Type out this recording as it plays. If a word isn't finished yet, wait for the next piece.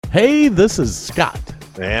Hey, this is Scott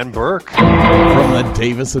And Burke from the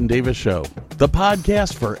Davis and Davis Show, the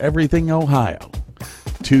podcast for everything Ohio.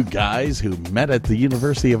 Two guys who met at the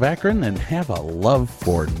University of Akron and have a love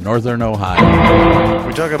for Northern Ohio.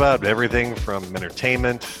 We talk about everything from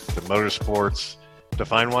entertainment to motorsports to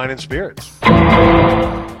fine wine and spirits.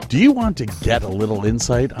 Do you want to get a little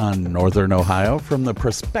insight on Northern Ohio from the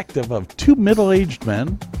perspective of two middle-aged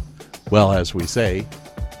men? Well, as we say,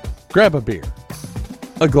 grab a beer,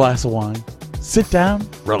 a glass of wine, sit down,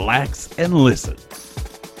 relax, and listen.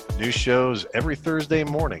 New shows every Thursday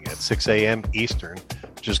morning at 6 a.m. Eastern.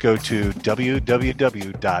 Just go to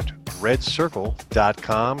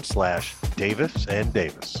www.redcircle.com/Davis and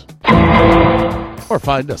Davis. Or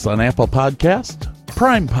find us on Apple Podcast,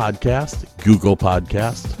 Prime Podcast, Google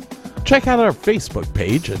Podcast. Check out our Facebook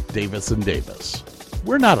page at Davis and Davis.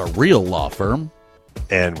 We're not a real law firm.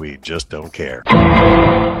 And we just don't care.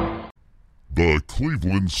 The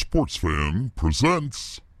Cleveland Sports Fan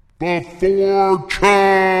presents the Four Chubs.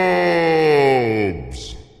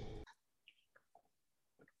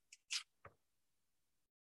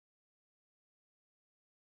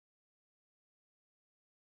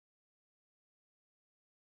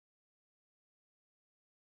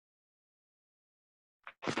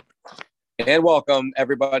 And welcome,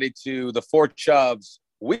 everybody, to the Four Chubs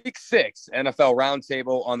Week 6 NFL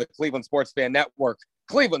Roundtable on the Cleveland Sports Fan Network,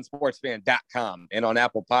 clevelandsportsfan.com, and on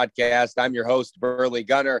Apple Podcast. I'm your host, Burley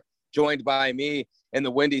Gunner, joined by me in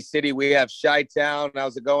the Windy City. We have Chi-Town.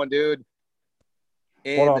 How's it going, dude?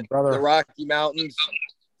 In what up, brother? The Rocky Mountains,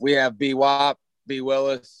 we have B-Wop, B.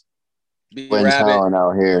 Willis, B. Wind's Rabbit. howling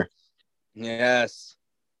out here. Yes.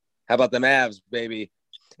 How about the Mavs, baby?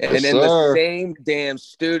 And Yes, in sir. the same damn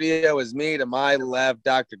studio as me, to my left,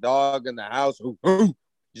 Dr. Dog in the house.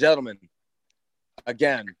 Gentlemen,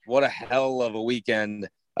 again, what a hell of a weekend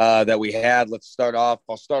that we had. Let's start off.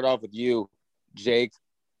 I'll start off with you, Jake.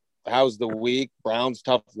 How's the week? Browns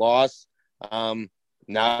tough loss.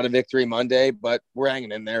 Not a victory Monday, but we're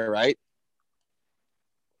hanging in there, right?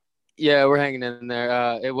 Yeah, we're hanging in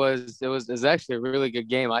there. It was actually a really good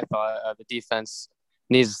game. I thought the defense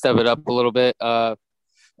needs to step it up a little bit. The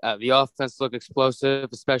offense looked explosive,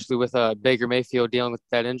 especially with Baker Mayfield dealing with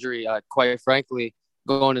that injury. Quite frankly,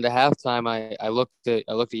 going into halftime, I looked at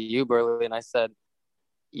you, Burley, and I said,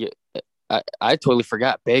 I totally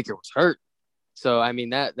forgot Baker was hurt. So I mean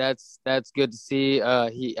that's good to see.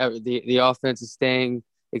 The offense is staying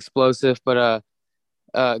explosive, but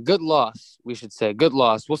good loss, we should say. Good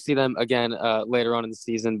loss. We'll see them again later on in the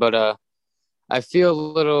season, but I feel a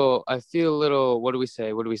little. What do we say?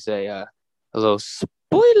 A little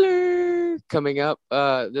spoiler coming up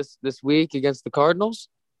this week against the Cardinals.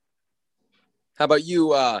 How about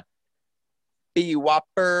you, B.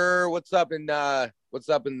 Whopper? What's up in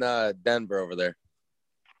Denver over there?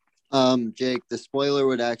 Jake, the spoiler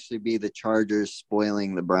would actually be the Chargers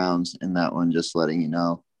spoiling the Browns in that one, just letting you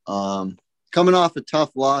know. Coming off a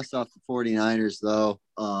tough loss off the 49ers, though.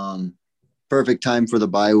 Perfect time for the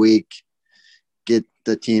bye week. Get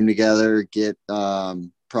the team together, get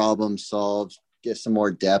problems solved, get some more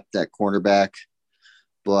depth at cornerback.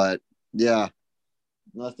 But, yeah,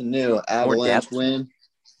 nothing new. Avalanche depth? win.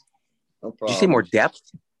 No problem. Did you say more depth?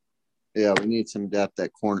 Yeah, we need some depth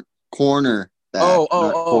at corner. Quarter.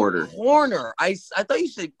 Corner. I thought you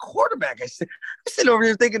said quarterback. I'm sitting over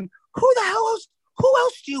here thinking, who else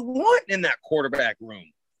do you want in that quarterback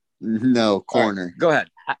room? No, corner. Right, go ahead.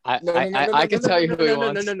 I can tell you who he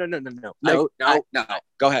wants. No.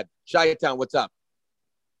 Go ahead. Chi-Town, what's up?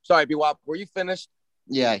 Sorry, B-Wop, were you finished?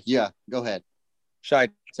 Yeah. Go ahead.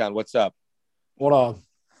 Chi-Town, what's up? What a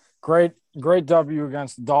great W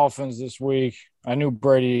against the Dolphins this week. I knew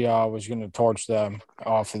Brady was going to torch them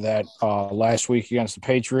off of that last week against the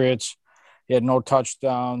Patriots. He had no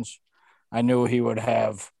touchdowns. I knew he would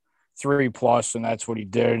have 3+, and that's what he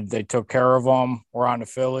did. They took care of him. We're on to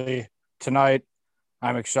Philly tonight.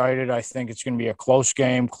 I'm excited. I think it's going to be a close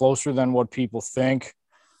game, closer than what people think.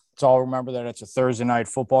 Let's all remember that it's a Thursday night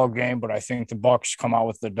football game, but I think the Bucs come out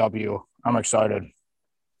with the W. I'm excited.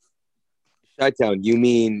 Chi-Town, you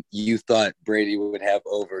mean you thought Brady would have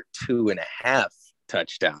over 2.5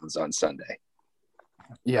 touchdowns on Sunday?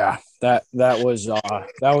 Yeah, that was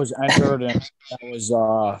entered, and that was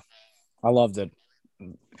I loved it.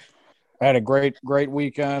 I had a great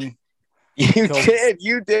weekend. You did.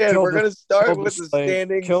 We're going to start with the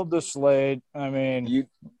standings. Killed the slate. I mean,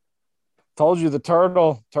 told you the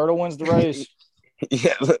turtle wins the race.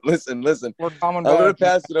 Yeah, listen. We're coming I'm back. going to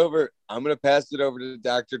pass it over. I'm going to pass it over to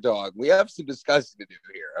Dr. Dog. We have some discussion to do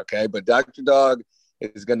here, okay? But Dr. Dog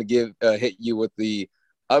is going to hit you with the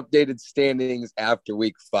updated standings after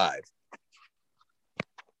week 5.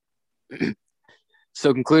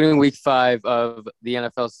 So concluding week 5 of the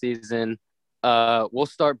NFL season, we'll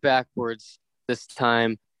start backwards this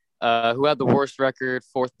time. Who had the worst record?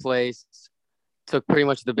 4th place. Took pretty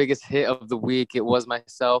much the biggest hit of the week. It was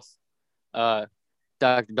myself.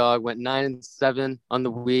 Dr. Dog went 9-7 on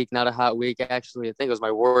the week. Not a hot week, actually. I think it was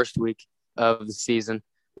my worst week of the season.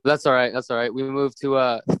 But that's all right. That's all right. We moved to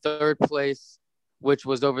 3rd place, which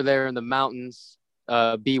was over there in the mountains.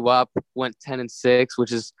 BWAP went 10-6,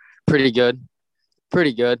 which is pretty good.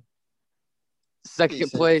 Pretty good.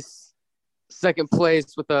 Second place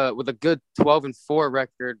with a good 12-4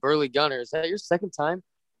 record. Burley Gunner. Is that your second time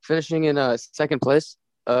finishing in 2nd place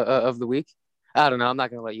of the week? I don't know. I'm not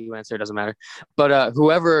gonna let you answer. It doesn't matter. But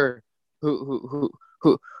whoever who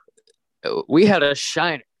we had a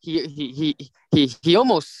shiner. He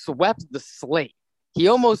almost swept the slate. He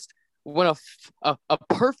almost went a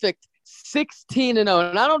perfect 16-0.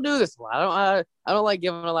 And I don't do this a lot. I don't like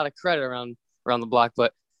giving a lot of credit around the block,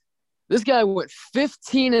 but this guy went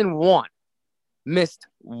 15-1, missed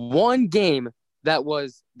one game. That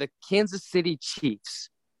was the Kansas City Chiefs.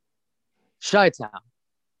 Chi-Town.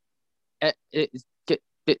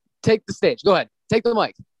 Take the stage. Go ahead. Take the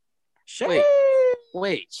mic.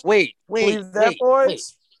 Wait. Believe that,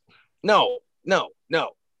 boys? No. We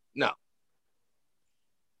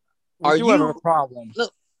do have a problem.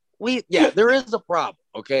 Look, there is a problem,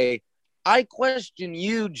 okay? I question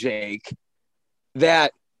you, Jake,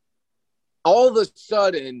 that all of a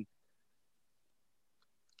sudden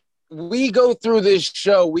we go through this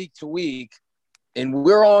show week to week and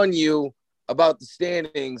we're on you about the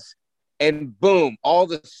standings, and boom, all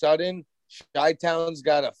of a sudden Chi-Town's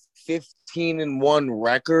got a 15-1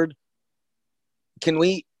 record. Can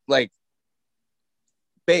we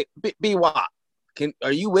be what?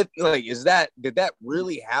 Are you with me? Did that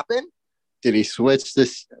really happen? Did he switch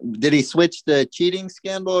the cheating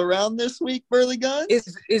scandal around this week, Burley Gun?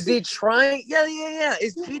 Is he trying? Yeah.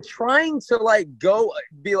 Is he trying to go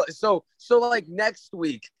be like so next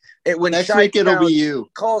week? Next week it'll be you.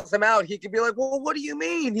 Calls him out. He could be like, well, what do you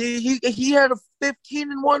mean? He had a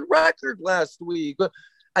 15-1 record last week.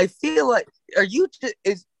 I feel like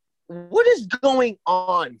what is going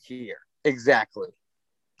on here exactly?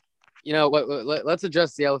 You know what? Let's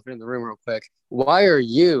address the elephant in the room real quick. Why are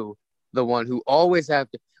you the one who always have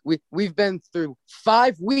to? We've been through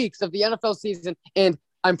 5 weeks of the NFL season, and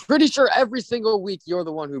I'm pretty sure every single week you're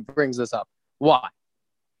the one who brings this up. Why?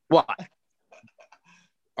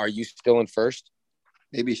 Are you still in first?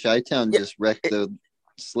 Maybe Chi-Town just wrecked the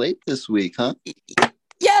slate this week, huh?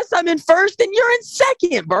 Yes, I'm in first, and you're in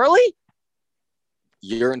second, Burley.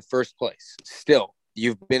 You're in first place. Still,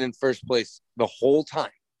 you've been in first place the whole time.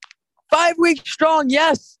 5 weeks strong,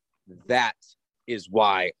 yes. That is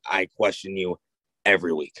why I question you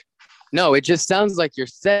every week. No, it just sounds like you're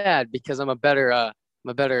sad because I'm a better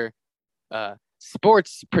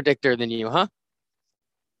sports predictor than you, huh?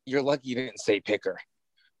 You're lucky you didn't say picker.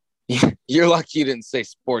 You're lucky you didn't say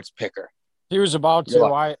sports picker. He was about to.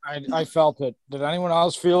 I felt it. Did anyone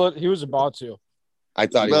else feel it? He was about to. I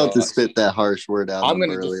thought he was about to spit that harsh word out. I'm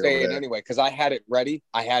going to just say it anyway because I had it ready.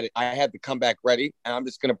 I had the comeback ready, and I'm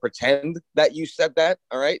just going to pretend that you said that.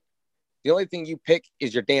 All right. The only thing you pick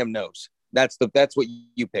is your damn nose. That's what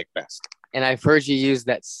you pick best. And I've heard you use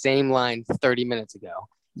that same line 30 minutes ago.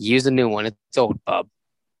 Use a new one. It's old, bub.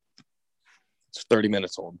 It's 30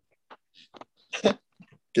 minutes old. Get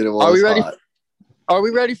it. Are we ready? Are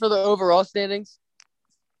we ready for the overall standings?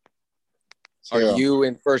 Are you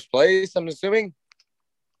in first place? I'm assuming.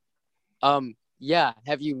 Yeah.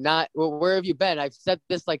 Have you not? Well, where have you been? I've said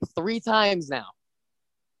this 3 times now.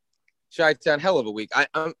 Chi-Town, hell of a week.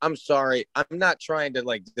 I'm sorry. I'm not trying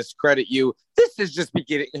to discredit you. This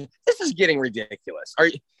is getting ridiculous.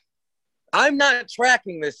 I'm not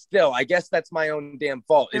tracking this still. I guess that's my own damn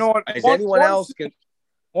fault. You know what? Anyone else can?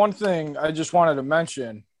 One thing I just wanted to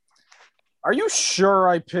mention. Are you sure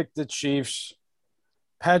I picked the Chiefs?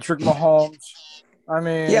 Patrick Mahomes. I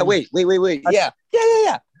mean. Yeah. Wait. Yeah.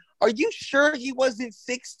 Are you sure he wasn't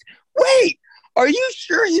 6? Wait. Are you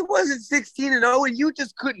sure he wasn't 16-0 and you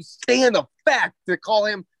just couldn't stand the fact to call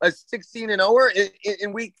him a 16-0er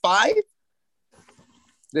in week 5?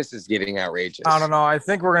 This is getting outrageous. I don't know. I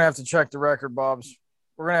think we're going to have to check the record, Bobs.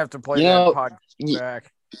 We're going to have to play that podcast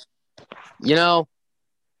back.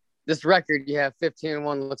 This record you have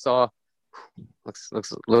 15-1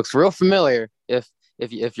 looks real familiar if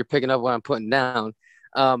you're picking up what I'm putting down.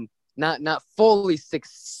 Not fully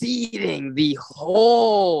succeeding the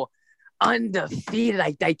whole undefeated.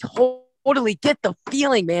 I totally get the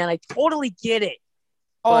feeling, man. I totally get it.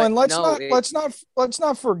 Oh, but and let's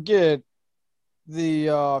not forget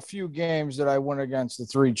the few games that I went against the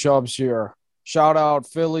three Chubs here. Shout out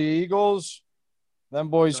Philly Eagles. Them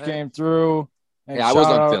boys came through. And Yeah, I was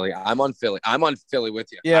shout on out- Philly. I'm on Philly. I'm on Philly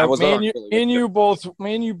with you. Yeah, I was me on and you, Philly me with and you. you both,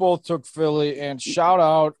 me and you both took Philly. And shout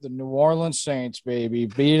out the New Orleans Saints, baby,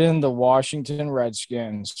 beating the Washington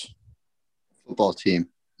Redskins. Football team.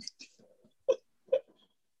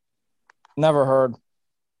 Never heard.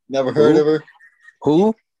 Never heard of her.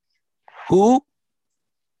 Who? All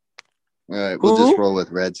right, we'll just roll with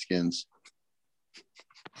Redskins.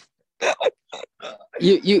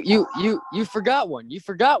 You forgot one. You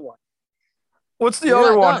forgot one. What's the You're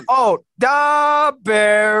other not one? done. Oh, the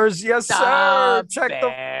Bears. Yes, sir. The Check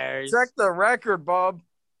Bears. the record, Bob.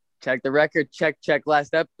 Check the record. Check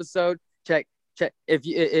last episode. Check if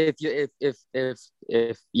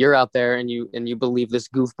you're out there and you believe this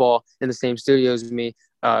goofball in the same studio as me,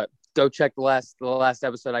 go check the last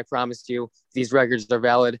episode. I promised you these records are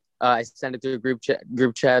valid. I send it through group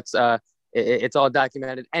chats. It's all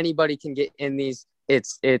documented. Anybody can get in these.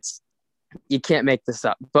 It's you can't make this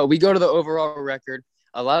up. But we go to the overall record.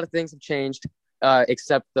 A lot of things have changed,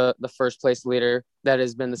 except the first place leader that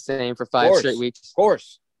has been the same for 5 straight weeks. Of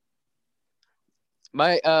course.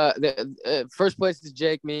 My the first place is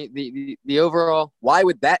Jake. Me the overall. Why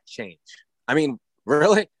would that change? I mean,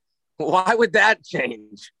 really? Why would that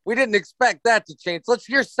change? We didn't expect that to change. Let's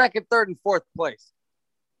hear second, third, and fourth place.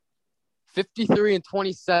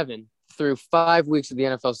 53-27 through 5 weeks of the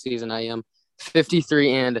NFL season. I am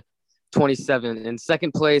 53-27 in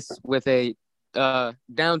second place with a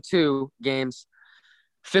down 2 games.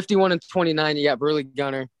 51-29. You got Burley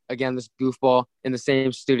Gunner again. This goofball in the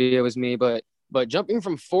same studio as me, but jumping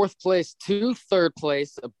from fourth place to third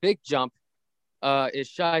place, a big jump,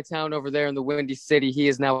 is Chi-Town over there in the Windy City. He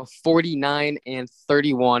is now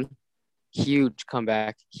 49-31. Huge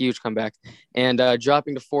comeback. And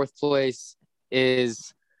dropping to fourth place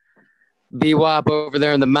is B-Wop over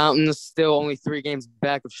there in the mountains, still only 3 games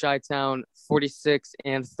back of Chi-Town,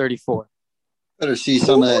 46-34. Better see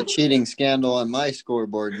some of that cheating scandal on my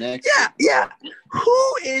scoreboard next. Yeah.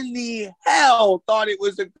 Who in the hell thought it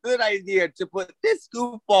was a good idea to put this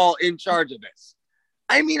goofball in charge of this?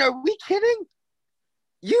 I mean, are we kidding?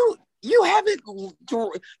 You haven't.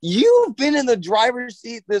 You've been in the driver's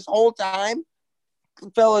seat this whole time,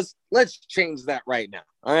 fellas. Let's change that right now.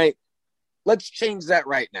 All right, let's change that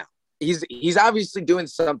right now. He's obviously doing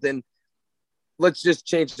something. Let's just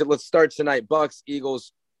change it. Let's start tonight. Bucks,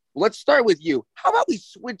 Eagles. Let's start with you. How about we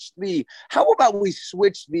switch the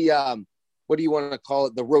what do you want to call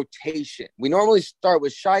it? The rotation. We normally start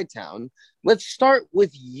with Chi-Town. Let's start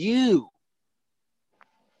with you.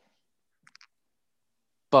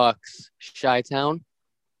 Bucks, Chi-Town.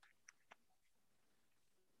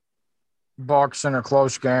 Bucks in a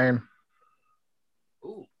close game.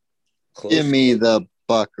 Ooh, Give me the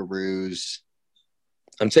Buckaroos.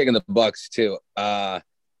 I'm taking the Bucks too.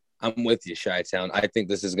 I'm with you, Chi-Town. I think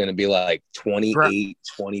this is going to be like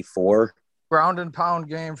 28-24. Ground and pound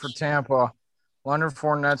game for Tampa. Leonard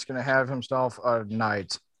Fournette's going to have himself a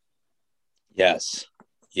night. Yes.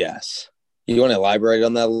 You want to elaborate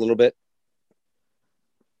on that a little bit?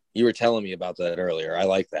 You were telling me about that earlier. I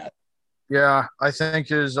like that. Yeah, I think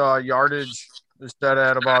his yardage is set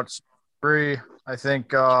at about 3. I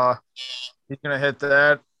think he's going to hit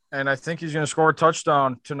that, and I think he's going to score a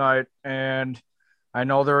touchdown tonight. And I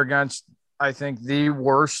know they're against, I think, the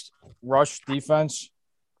worst rush defense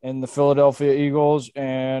in the Philadelphia Eagles,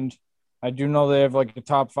 and I do know they have like a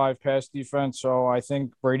top 5 pass defense, so I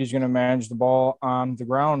think Brady's going to manage the ball on the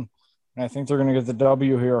ground, and I think they're going to get the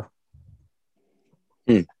W here.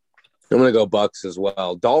 I'm going to go Bucks as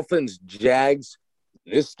well. Dolphins, Jags.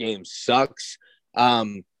 This game sucks.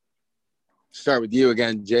 Start with you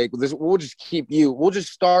again, Jake. We'll just keep you. We'll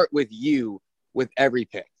just start with you with every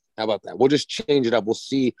pick. How about that? We'll just change it up. We'll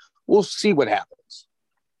see what happens.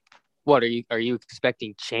 What are you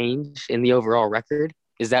expecting change in the overall record?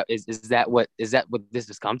 Is that what this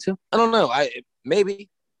has come to? I don't know. Maybe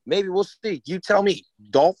we'll see. You tell me.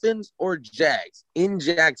 Dolphins or Jags in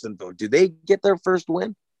Jacksonville? Do they get their first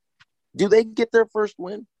win?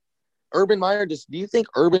 Urban Meyer, do you think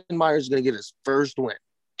Urban Meyer is going to get his first win?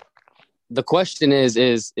 The question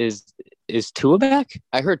is Tua back?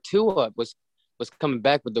 I heard Tua was coming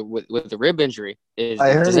back with the rib injury.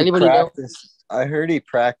 Does anybody know? I heard he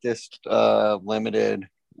practiced limited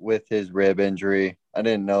with his rib injury. I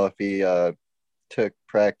didn't know if he took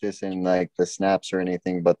practice in like the snaps or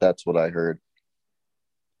anything, but that's what I heard.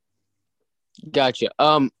 Gotcha.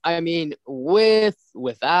 I mean,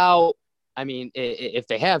 without, I mean, if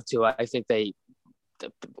they have Tua, I think they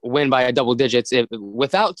win by double digits.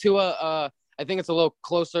 Without Tua, I think it's a little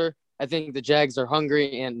closer. I think the Jags are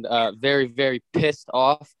hungry and very, very pissed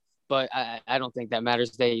off, but I don't think that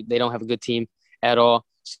matters. They don't have a good team at all.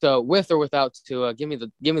 So with or without Tua, give me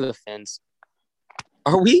the Fins.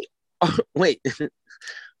 Wait.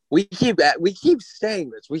 We keep saying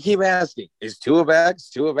this. We keep asking, is Tua back? Is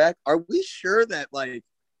Tua back? Are we sure that, like,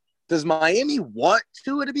 does Miami want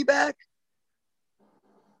Tua to be back?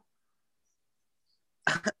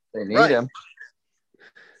 They need him.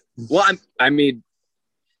 Well, I mean,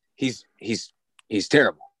 he's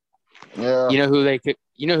terrible. Yeah. You know who they could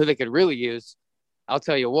really use? I'll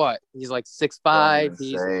tell you what. He's like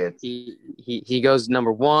 6'5". He goes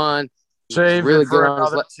number 1. Save really it for good on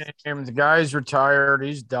his another team. The guy's retired.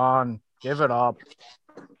 He's done. Give it up.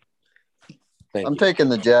 I'm taking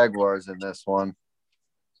the Jaguars in this one.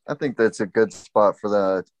 I think that's a good spot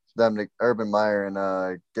for them to Urban Meyer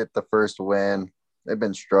and get the first win. They've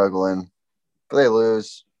been struggling. If they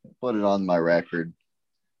lose, put it on my record.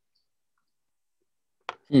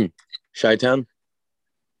 Chi-Town?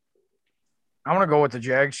 I'm going to go with the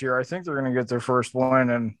Jags here. I think they're going to get their first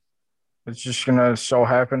win, and it's just going to so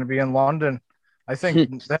happen to be in London. I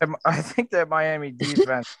think that Miami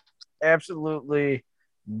defense absolutely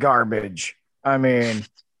garbage. I mean,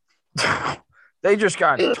 they just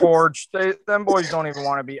got torched. Them boys don't even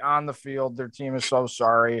want to be on the field. Their team is so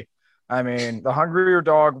sorry. I mean, the hungrier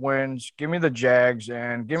dog wins. Give me the Jags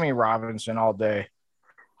and give me Robinson all day.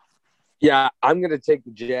 Yeah, I'm going to take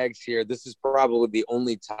the Jags here. This is probably the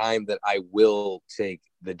only time that I will take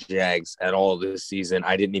the Jags at all this season.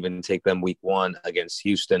 I didn't even take them week 1 against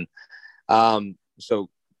Houston. So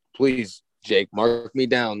please, Jake, mark me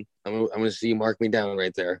down. I'm going to see you mark me down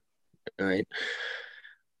right there. All right.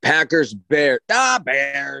 Packers, Bears.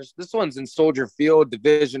 Bears. This one's in Soldier Field,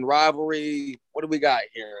 division rivalry. What do we got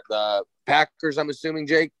here? The Packers, I'm assuming,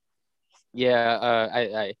 Jake?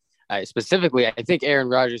 Yeah, I specifically, I think Aaron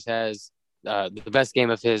Rodgers has the best game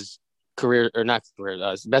of his career, or not career,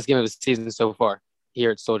 best game of his season so far here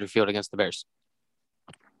at Soldier Field against the Bears.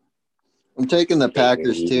 I'm taking the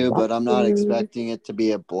Packers too, but I'm not expecting it to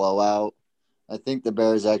be a blowout. I think the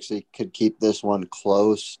Bears actually could keep this one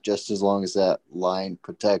close just as long as that line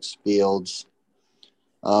protects Fields.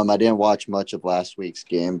 I didn't watch much of last week's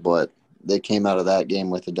game, but they came out of that game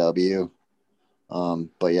with a W.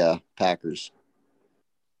 But yeah, Packers.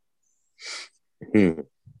 What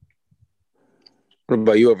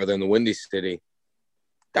about you over there in the Windy City?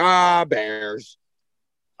 Bears.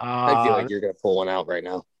 I feel like you're going to pull one out right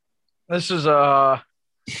now. This is a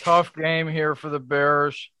tough game here for the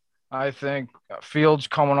Bears. I think Fields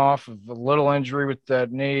coming off of a little injury with that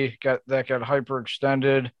knee got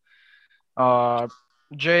hyperextended.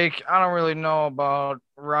 Jake, I don't really know about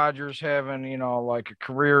Rodgers having, like a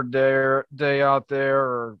career day out there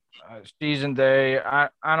or a season day. I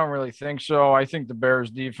don't really think so. I think the Bears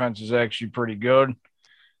defense is actually pretty good.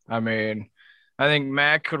 I mean, I think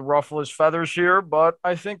Mac could ruffle his feathers here, but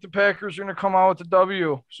I think the Packers are going to come out with the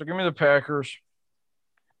W. So give me the Packers.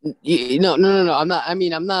 No.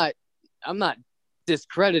 I'm not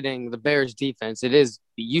discrediting the Bears defense. It is,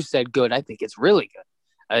 you said good. I think it's really good.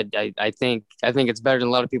 I think it's better than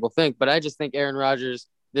a lot of people think, but I just think Aaron Rodgers,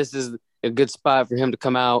 this is a good spot for him to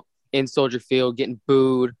come out in Soldier Field, getting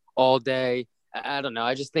booed all day. I don't know.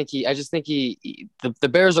 I just think the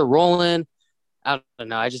Bears are rolling. I don't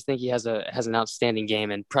know. I just think he has an outstanding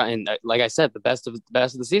game and like I said, the best of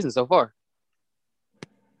the season so far.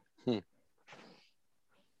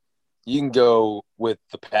 You can go with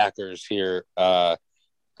the Packers here. I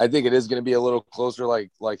think it is going to be a little closer, like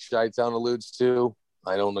Chi-Town alludes to.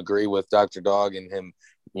 I don't agree with Dr. Dog and him,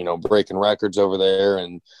 breaking records over there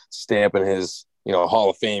and stamping his, Hall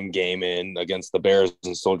of Fame game in against the Bears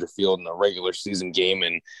in Soldier Field in a regular season game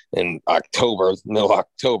in October, middle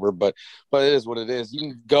October. But it is what it is. You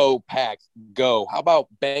can go, Pack, go. How about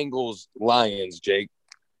Bengals Lions, Jake?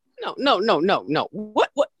 No.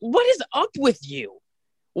 What is up with you?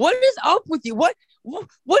 What is up with you? What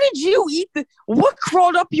did you eat? What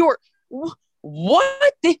crawled up your?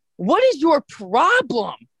 What is your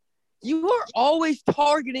problem? You are always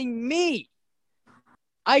targeting me.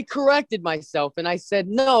 I corrected myself and I said,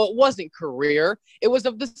 no, it wasn't career. It was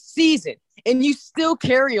of the season. And you still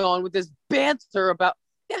carry on with this banter about,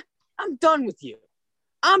 I'm done with you.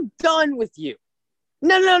 I'm done with you.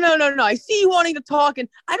 No. I see you wanting to talk and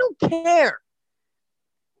I don't care.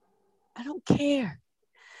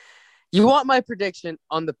 You want my prediction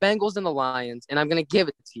on the Bengals and the Lions, and I'm going to give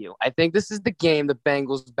it to you. I think this is the game the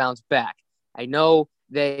Bengals bounce back. I know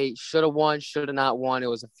they should have won, should have not won. It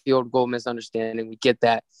was a field goal misunderstanding. We get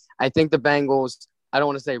that. I think the Bengals, I don't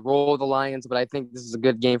want to say roll the Lions, but I think this is a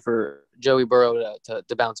good game for Joey Burrow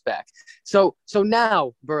to bounce back. So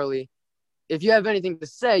now, Burley, if you have anything to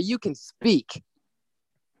say, you can speak.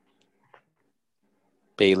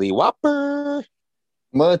 Bailey Whopper.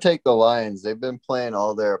 I'm gonna take the Lions. They've been playing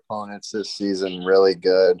all their opponents this season really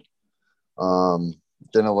good.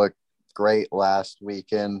 Didn't look great last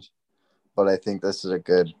weekend, but I think this is a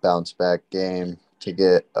good bounce back game to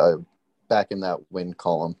get back in that win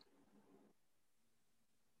column.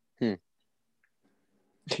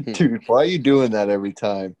 Dude, why are you doing that every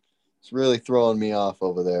time? It's really throwing me off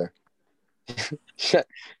over there. Shut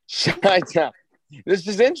up. This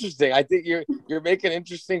is interesting. I think you're making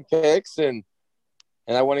interesting picks, and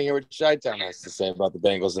I want to hear what Chi-Town has to say about the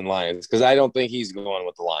Bengals and Lions, because I don't think he's going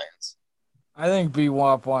with the Lions. I think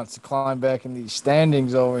B-Wop wants to climb back in these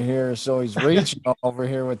standings over here, so he's reaching over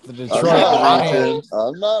here with the Detroit Lions.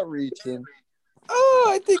 I'm not reaching. Oh,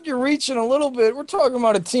 I think you're reaching a little bit. We're talking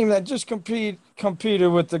about a team that just competed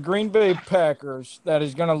with the Green Bay Packers that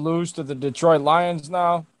is going to lose to the Detroit Lions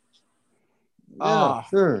now. Yeah,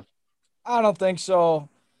 sure. I don't think so.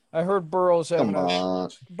 I heard Burrow's having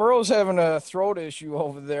a throat issue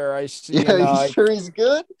over there. I see. Yeah, you sure he's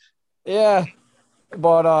good? Yeah,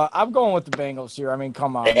 but I'm going with the Bengals here. I mean,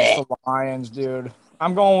 come on, it's the Lions, dude.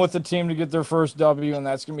 I'm going with the team to get their first W, and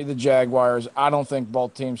that's going to be the Jaguars. I don't think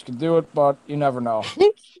both teams can do it, but you never know.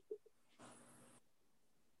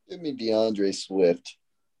 Give me DeAndre Swift,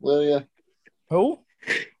 will you? Who?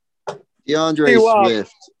 DeAndre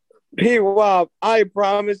Swift. P-Wop, I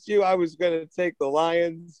promised you I was going to take the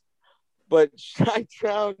Lions, but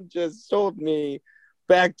Chi-Town just told me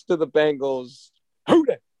back to the Bengals. Who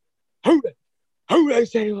they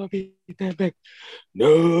say will beat that big?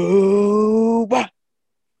 Nobody.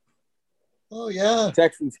 Oh, yeah.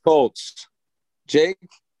 Texans, Colts. Jake?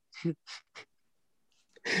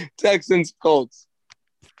 Texans, Colts.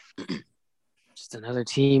 Just another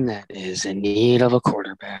team that is in need of a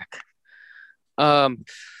quarterback.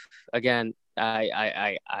 Again,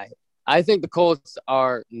 I think the Colts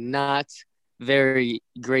are not very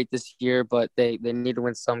great this year, but they need to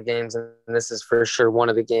win some games, and this is for sure one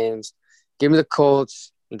of the games. Give me the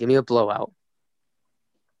Colts and give me a blowout.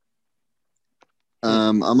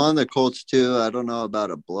 I'm on the Colts too. I don't know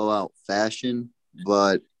about a blowout fashion,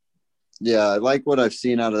 but yeah, I like what I've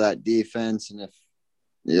seen out of that defense. And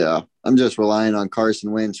I'm just relying on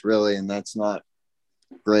Carson Wentz really, and that's not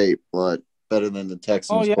great, but better than the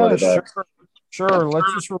Texans quarterback. Sure.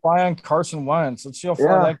 Let's just rely on Carson Wentz. Let's see how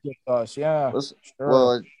far that gets us. Yeah.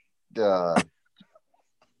 Well,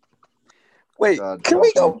 wait, can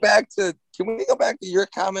we go back to your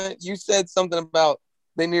comment? You said something about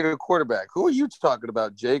they needed a quarterback. Who are you talking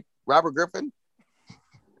about, Jake? Robert Griffin?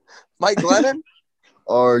 Mike Glennon?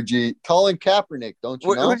 Colin Kaepernick, don't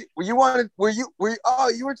you know? Were you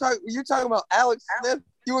talking about Alex Smith?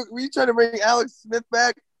 Were you trying to bring Alex Smith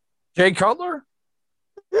back? Jay Cutler?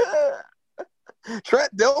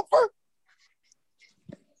 Trent Dilfer?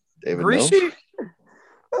 David Greasy?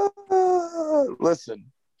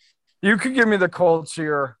 Listen. You could give me the Colts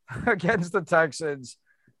here against the Texans.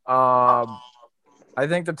 I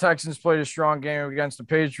think the Texans played a strong game against the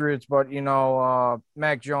Patriots, but,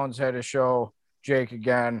 Mac Jones had to show Jake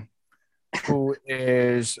again who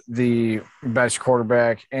is the best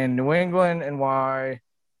quarterback in New England and why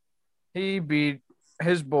he beat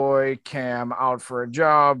his boy Cam out for a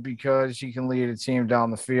job because he can lead a team down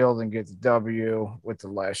the field and get the W with the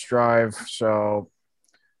last drive. So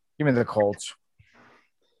give me the Colts.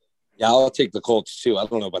 Yeah, I'll take the Colts too. I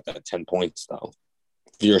don't know about that 10 points though.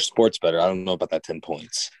 If you're a sports better, I don't know about that 10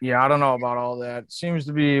 points. Yeah, I don't know about all that. Seems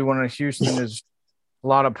to be when Houston is a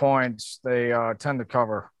lot of points, they tend to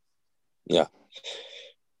cover. Yeah.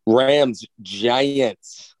 Rams,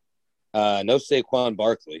 Giants. No Saquon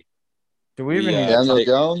Barkley. Do we even need Daniel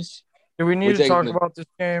Jones? Do we need to talk about this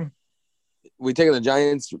game? We taking the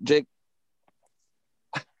Giants, Jake?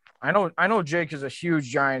 I know Jake is a huge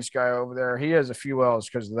Giants guy over there. He has a few L's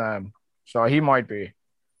because of them. So he might be.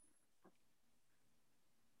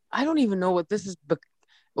 I don't even know what this is.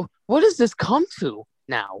 What does this come to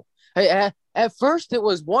now? At first, it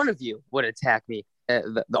was one of you would attack me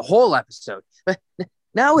the whole episode. But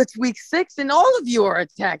now it's week 6, and all of you are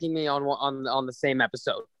attacking me on the same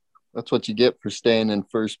episode. That's what you get for staying in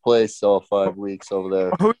first place all 5 weeks over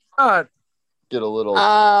there. Who's not? Get a little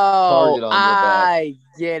target on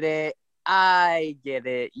your back. I get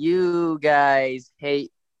it. You guys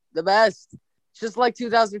hate the best. It's just like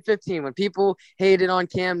 2015 when people hated on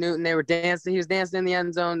Cam Newton. They were dancing. He was dancing in the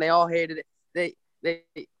end zone. They all hated it.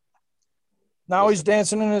 Now he's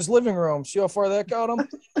dancing in his living room. See how far that got him?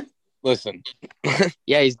 Listen.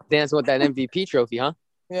 Yeah, he's dancing with that MVP trophy, huh?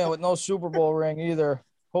 Yeah, with no Super Bowl ring either.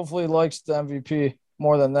 Hopefully he likes the MVP.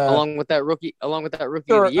 more than that. Along with that rookie of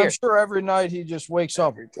the year. I'm sure every night he just wakes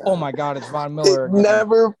up. Oh my God, it's Von Miller It again.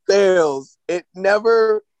 never fails. It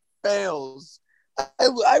never fails.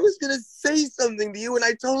 I was going to say something to you, and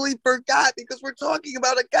I totally forgot because we're talking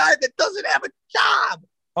about a guy that doesn't have a job.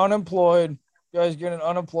 Unemployed. Guys getting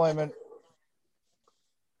unemployment.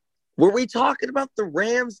 Were we talking about the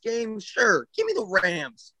Rams game? Sure. Give me the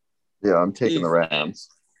Rams. Yeah, I'm taking the Rams.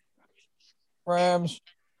 Rams.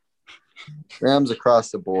 Rams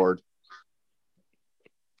across the board.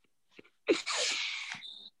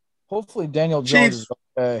 Hopefully Daniel Jones is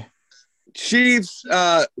okay. Chiefs,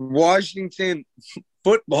 Washington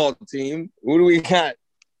football team. Who do we got?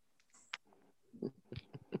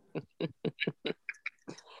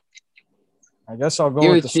 I guess I'll go Give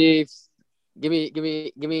me with the Chiefs. Give me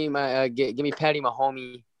Patty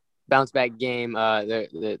Mahomes bounce back game.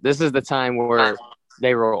 This is the time where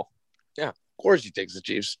they roll. Yeah, of course he takes the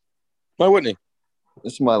Chiefs. Why wouldn't he?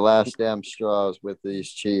 This is my last damn straws with these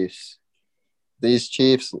Chiefs. These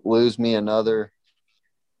Chiefs lose me another.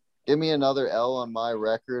 Give me another L on my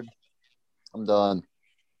record. I'm done.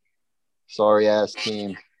 Sorry ass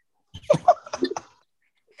team.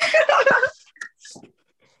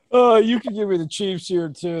 You can give me the Chiefs here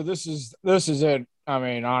too. This is it. I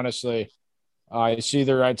mean, honestly, it's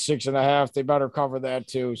either at 6.5. They better cover that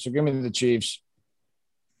too. So give me the Chiefs.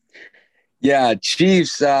 Yeah,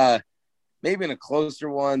 Chiefs. Maybe in a closer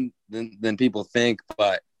one than people think,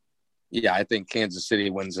 but yeah, I think Kansas City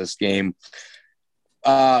wins this game.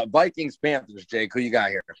 Vikings, Panthers. Jake, who you got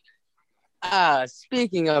here?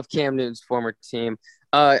 Speaking of Cam Newton's former team,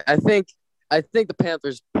 I think the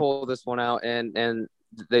Panthers pull this one out and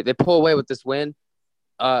they pull away with this win.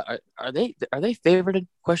 Are they favored?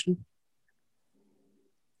 Question.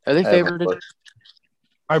 Are they favored?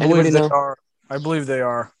 I believe they are. I believe they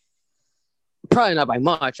are. Probably not by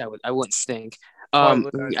much. I wouldn't think.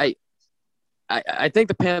 I think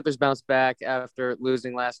the Panthers bounced back after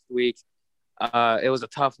losing last week. It was a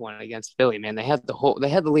tough one against Philly, man. They had to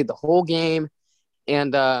lead the whole game,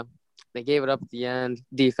 and they gave it up at the end.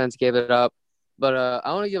 Defense gave it up, but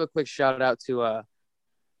I want to give a quick shout out to.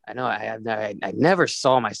 I know I never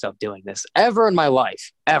saw myself doing this ever in my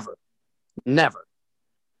life, ever, never.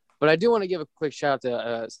 But I do want to give a quick shout out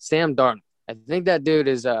to Sam Darnold. I think that dude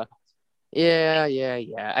is yeah.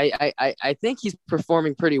 I think he's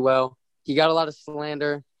performing pretty well. He got a lot of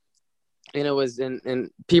slander. And it was, and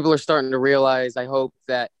people are starting to realize, I hope,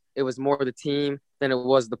 that it was more the team than it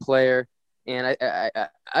was the player. And I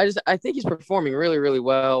think he's performing really, really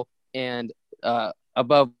well and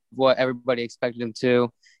above what everybody expected him to.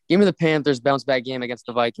 Give me the Panthers bounce back game against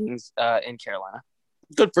the Vikings in Carolina.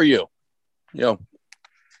 Good for you.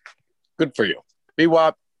 Good for you.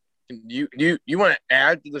 B-Wop, you want to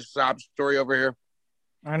add to the sob story over here?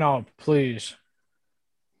 I know, please.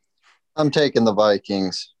 I'm taking the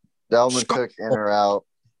Vikings. Dalvin Cook in or out.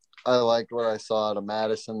 I liked what I saw out of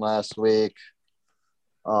Madison last week.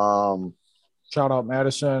 Shout out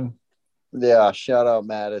Madison. Yeah, shout out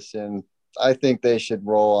Madison. I think they should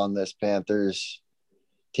roll on this Panthers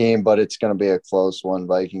team, but it's going to be a close one.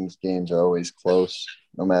 Vikings games are always close,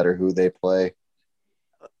 no matter who they play.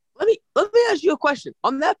 Let me ask you a question.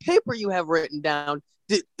 On that paper you have written down,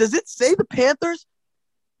 does it say the Panthers?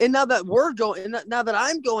 And now that now that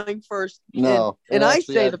I'm going first, no, and I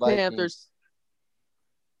say the Vikings. Panthers.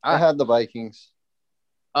 I had the Vikings.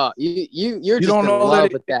 You're just in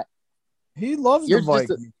love with that. He loves the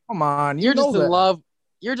Vikings. Come on, you're just in love.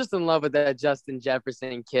 You're just in love with that Justin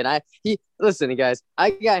Jefferson kid. Listen, guys. I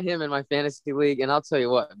got him in my fantasy league, and I'll tell you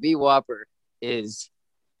what, V Whopper is.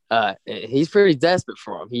 He's pretty desperate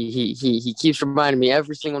for him. He keeps reminding me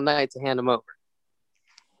every single night to hand him over.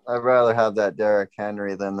 I'd rather have that Derrick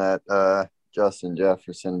Henry than that Justin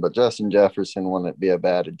Jefferson, but Justin Jefferson wouldn't be a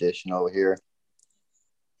bad addition over here.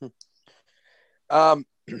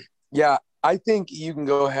 Yeah, I think you can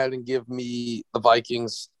go ahead and give me the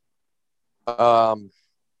Vikings. I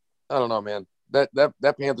don't know, man.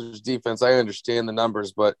 That Panthers defense, I understand the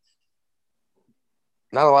numbers, but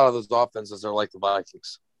not a lot of those offenses are like the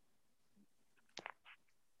Vikings.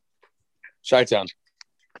 Chi-Town.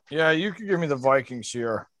 Yeah, you can give me the Vikings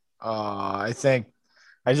here. I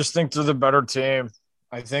just think they're the better team.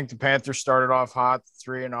 I think the Panthers started off hot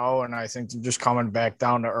 3-0, and I think they're just coming back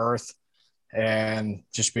down to earth and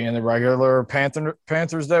just being the regular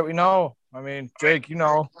Panthers that we know. I mean, Jake, you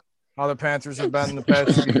know how the Panthers have been in the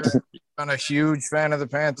past year. Been a huge fan of the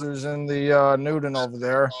Panthers and the Newton over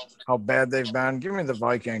there, how bad they've been. Give me the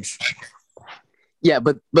Vikings. Yeah,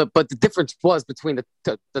 but the difference was between the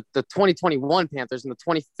 2021 Panthers and the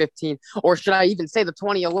 2015, or should I even say the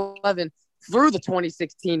 2011 through the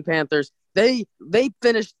 2016 Panthers. They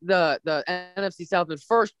finished the NFC South in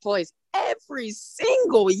first place every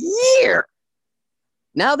single year.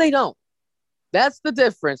 Now they don't. That's the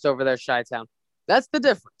difference over there, Chi-Town. That's the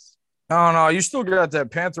difference. No, you still got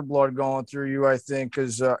that Panther blood going through you, I think,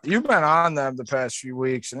 because you've been on them the past few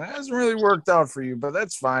weeks, and it hasn't really worked out for you, but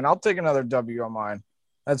that's fine. I'll take another W on mine.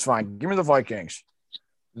 That's fine. Give me the Vikings.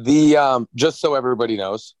 Just so everybody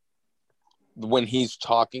knows, when he's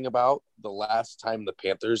talking about the last time the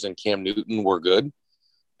Panthers and Cam Newton were good,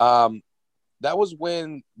 that was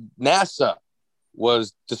when NASA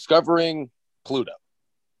was discovering Pluto.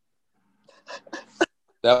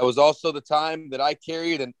 That was also the time that I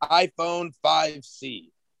carried an iPhone 5C.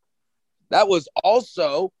 That was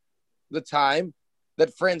also the time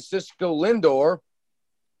that Francisco Lindor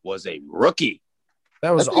was a rookie.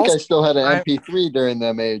 That was I think also, I still had an MP3 during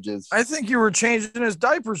them ages. I think you were changing his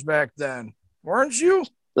diapers back then, weren't you?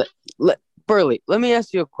 Burley, let me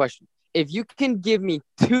ask you a question. If you can give me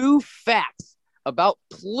 2 facts about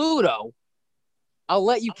Pluto, I'll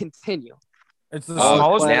let you continue. It's the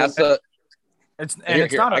smallest NASA. No. You're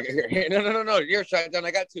Chi-Town. I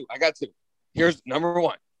got two. Here's number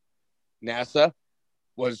 1. NASA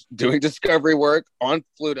was doing discovery work on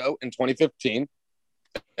Pluto in 2015.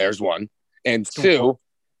 There's 1. And 2,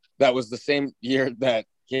 that was the same year that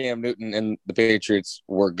Cam Newton and the Patriots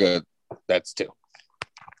were good. That's 2.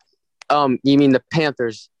 You mean the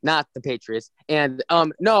Panthers, not the Patriots. And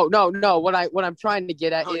no. What I'm trying to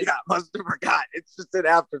get at is must have forgot. It's just an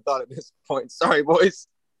afterthought at this point. Sorry, boys.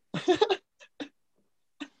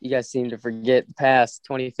 You guys seem to forget the past.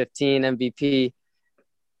 2015 MVP,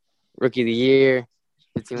 Rookie of the Year.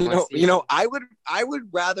 I would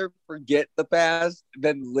rather forget the past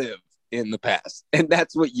than live in the past, and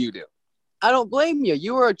that's what you do. I don't blame you.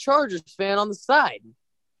 You were a Chargers fan on the side.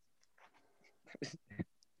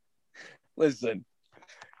 Listen,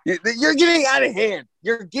 you're getting out of hand.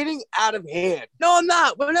 No, I'm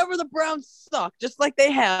not. Whenever the Browns suck, just like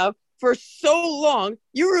they have for so long,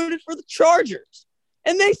 you rooted for the Chargers,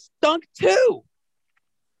 and they stunk too.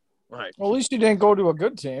 Right. Well, at least you didn't go to a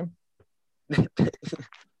good team. I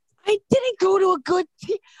didn't go to a good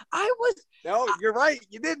team. No, you're right.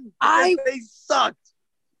 You didn't. They sucked.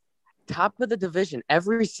 Top of the division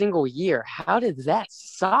every single year. How did that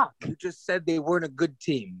suck? You just said they weren't a good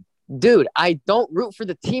team. Dude, I don't root for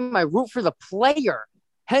the team. I root for the player.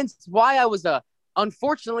 Hence why I was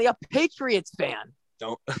unfortunately a Patriots fan.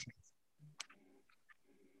 Don't.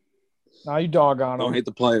 Now you dog on him. Don't hate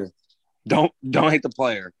the player. Don't hate the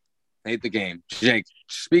player. Hate the game. Jake,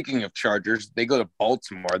 speaking of Chargers, they go to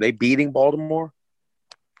Baltimore. Are they beating Baltimore?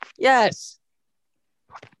 Yes.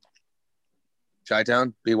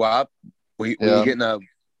 Chi-Town, BWAP.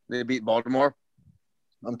 They beat Baltimore?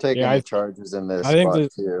 I'm taking the Chargers in this spot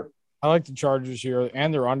too. I like the Chargers here,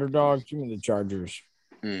 and they're underdogs. Give me the Chargers.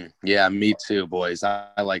 Yeah, me too, boys.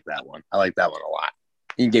 I like that one. I like that one a lot.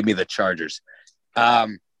 You can give me the Chargers.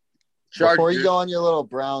 Chargers. Before you go on your little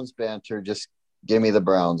Browns banter, just give me the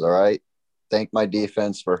Browns, all right? Thank my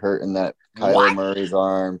defense for hurting that Kyler Murray's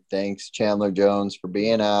arm. Thanks, Chandler Jones, for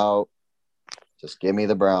being out. Just give me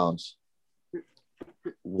the Browns.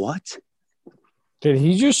 What? Did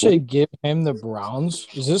he just say give him the Browns?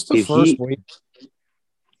 Is this the first week?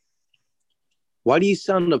 Why do you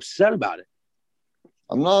sound upset about it?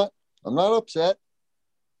 I'm not upset.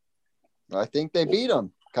 I think they beat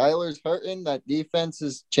him. Kyler's hurting. That defense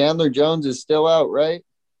is Chandler Jones is still out, right?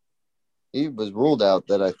 He was ruled out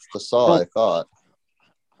that I saw, I thought.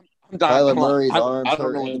 Kyler Murray's arms I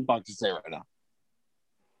don't know hurting. what the fuck to say right now.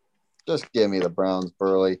 Just give me the Browns,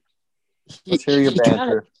 Burley. Let's hear your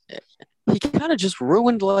banter. He kind of just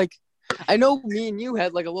ruined, like, I know me and you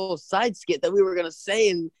had like a little side skit that we were going to say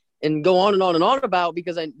and go on and on and on about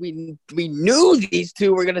because we knew these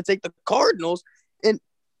two were going to take the Cardinals.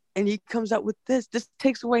 And he comes out with this. This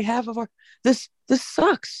takes away half of our – this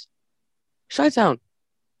sucks. Chi-Town.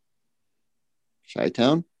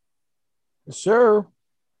 Chi-Town? Yes, sir.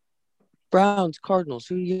 Browns, Cardinals.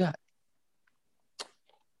 Who you got?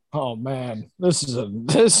 Oh, man. This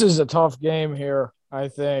is a tough game here, I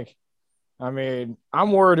think. I mean,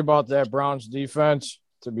 I'm worried about that Browns defense,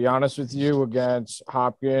 to be honest with you, against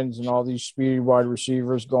Hopkins and all these speedy wide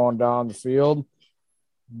receivers going down the field.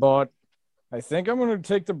 But I think I'm going to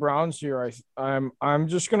take the Browns here. I'm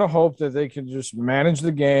just going to hope that they can just manage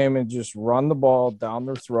the game and just run the ball down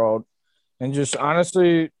their throat and just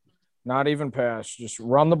honestly not even pass. Just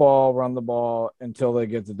run the ball until they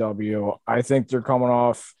get the W. I think they're coming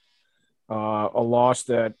off a loss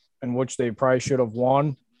in which they probably should have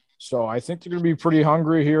won. So I think they're going to be pretty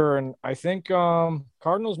hungry here, and I think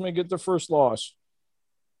Cardinals may get their first loss.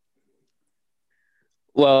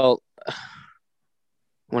 Well,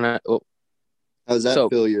 when I How's that So-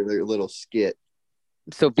 feel? Your little skit.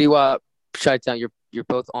 so BWAP, Chi-Town, you're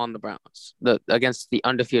both on the Browns against the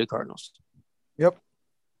undefeated Cardinals. Yep.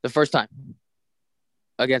 The first time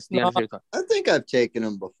against the No. undefeated Cardinals. I think I've taken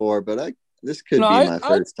them before, but this could No, be my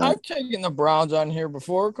first time. I've taken the Browns on here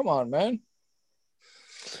before. Come on, man.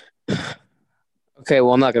 Okay,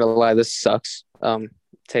 well, I'm not gonna lie, this sucks.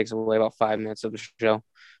 Takes away about 5 minutes of the show.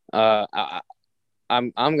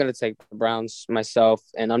 I'm gonna take the Browns myself,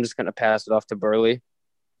 and I'm just gonna pass it off to Burley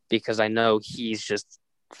because I know he's just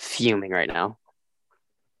fuming right now.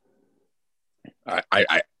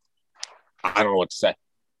 I don't know what to say.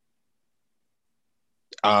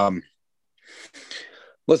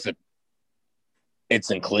 Listen,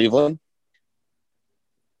 it's in Cleveland.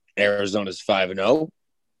 Arizona's 5-0.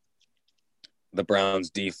 The Browns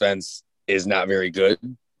defense is not very good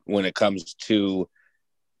when it comes to.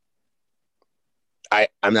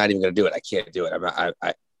 I'm not even going to do it. I can't do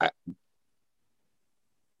it.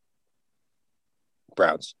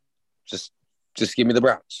 Browns. Just give me the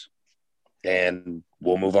Browns. And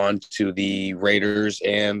we'll move on to the Raiders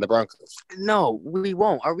and the Broncos. No, we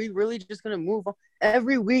won't. Are we really just gonna move on?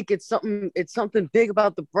 Every week it's something big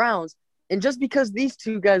about the Browns, and just because these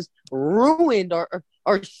two guys ruined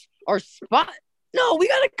our spot, no, we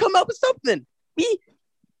gotta come up with something.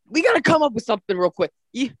 We gotta come up with something real quick.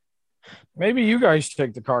 Maybe you guys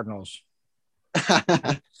take the Cardinals.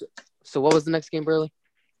 So what was the next game, Burley?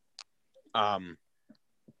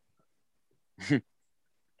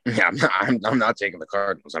 Yeah, I'm not taking the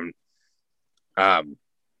Cardinals.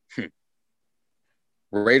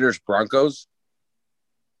 Raiders Broncos.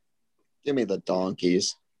 Give me the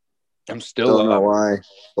Donkeys. I'm still Don't know why,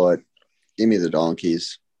 but give me the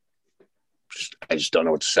Donkeys. I just don't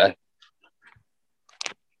know what to say.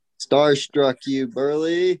 Starstruck you,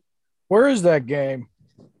 Burley. Where is that game?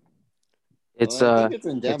 It's I think it's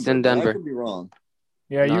in Denver. it's in but I Denver. could be wrong.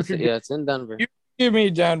 Yeah, No, you it's, could yeah, it's in Denver. give me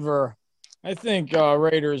Denver. I think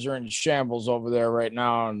Raiders are in shambles over there right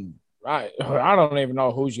now, and I don't even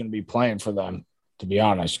know who's going to be playing for them, to be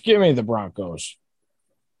honest. Give me the Broncos.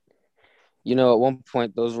 You know, at one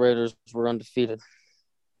point those Raiders were undefeated.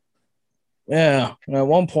 Yeah, and at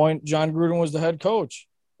one point John Gruden was the head coach,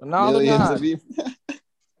 but now they're Millions not. of you.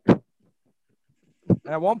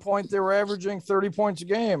 And at one point they were averaging 30 points a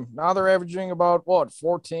game. Now they're averaging about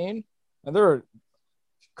 14, and they're a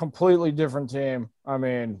completely different team. I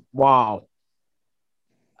mean, wow.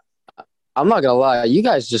 I'm not gonna lie, you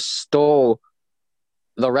guys just stole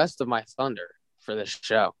the rest of my thunder for this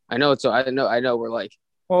show. I know we're like,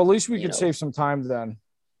 Well, at least we You could know. save some time then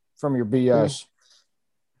from your BS.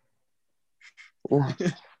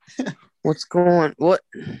 what's going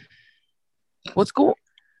okay.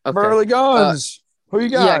 Burley Guns. Who you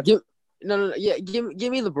got? Yeah,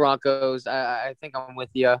 give me the Broncos. I think I'm with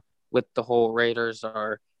you with the whole Raiders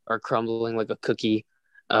are crumbling like a cookie.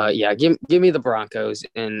 Yeah, give me the Broncos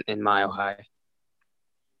in Mile High.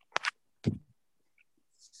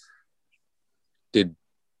 Did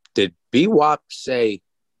BWAP say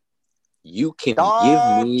you can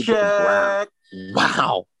give me the Browns?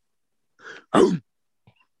 Wow. Can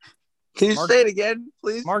you Mark- say it again,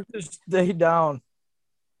 please? Mark this day down.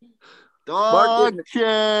 Dog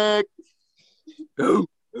check.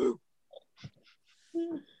 All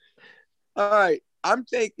right. I'm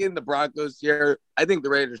taking the Broncos here. I think the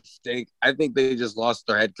Raiders stink. I think they just lost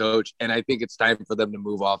their head coach, and I think it's time for them to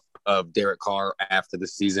move off of Derek Carr after the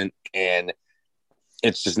season, and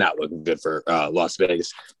it's just not looking good for Las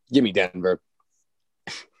Vegas. Give me Denver.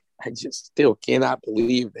 I just still cannot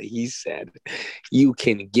believe that he said, you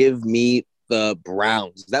can give me the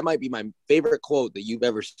Browns. That might be my favorite quote that you've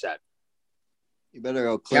ever said. You better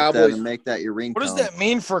go clip Cowboys. that and make that your ringtone. What does that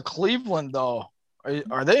mean for Cleveland, though?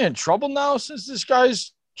 Are they in trouble now since this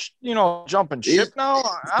guy's, jumping ship now?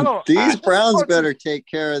 I don't. These Browns better take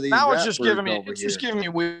care of these. Now it's just ratbirds giving me over giving here. me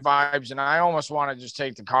weird vibes, and I almost want to just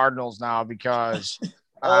take the Cardinals now because.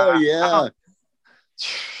 Oh yeah.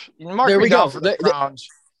 Mark There me we down go. for the There- Browns.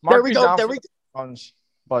 There Mark we me go. down There for we the Browns,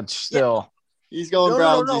 but still. He's going No,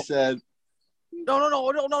 Browns. no. He said.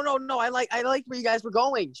 No. I like where you guys were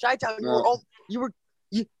going. Chi-Town, No. you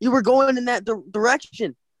were going in that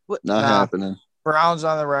direction. Not Nah. happening. Browns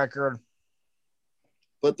on the record.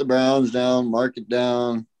 Put the Browns down. Mark it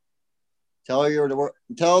down. Tell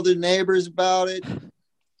the neighbors about it.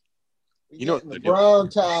 You know what Getting they're the doing. Brown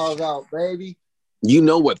towels out, baby. You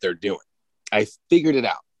know what they're doing. I figured it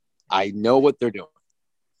out. I know what they're doing.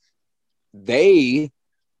 They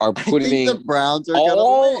are I putting think the Browns are gonna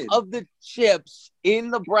all win. of the chips in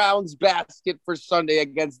the Browns basket for Sunday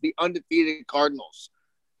against the undefeated Cardinals.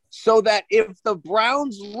 so that if the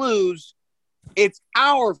Browns lose, it's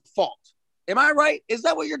our fault. Am I right? Is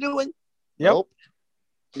that what you're doing? Yep. Nope.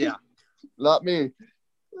 Yeah. Not me.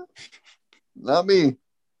 Not me.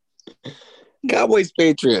 Cowboys,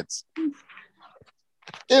 Patriots.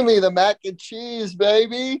 Give me the mac and cheese,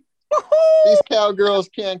 baby. These cowgirls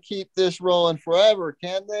can't keep this rolling forever,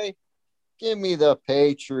 can they? Give me the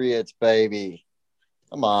Patriots, baby.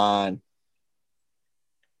 Come on.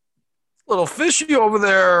 Little fishy over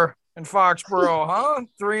there in Foxborough, huh?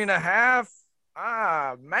 3.5.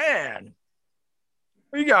 Ah, man.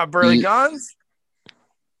 What you got, Burley Guns?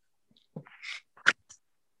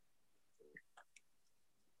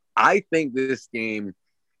 I think this game,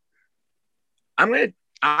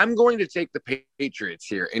 I'm going to take the Patriots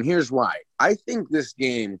here, and here's why. I think this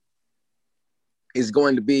game is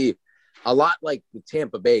going to be a lot like the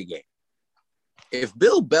Tampa Bay game. If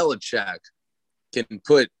Bill Belichick can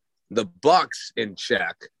put the Bucs in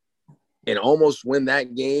check and almost win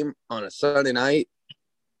that game on a Sunday night,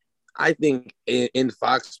 I think in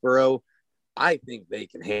Foxborough, I think they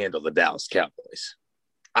can handle the Dallas Cowboys.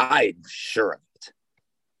 I'm sure of it.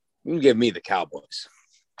 You can give me the Cowboys.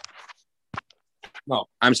 No,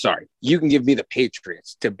 I'm sorry. You can give me the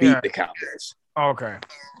Patriots to beat the Cowboys. Okay.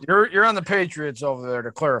 You're on the Patriots over there,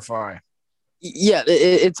 to clarify. Yeah,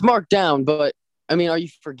 it's marked down, but, I mean, are you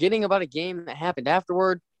forgetting about a game that happened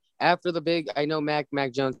afterward? After the big, I know Mac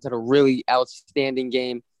Jones had a really outstanding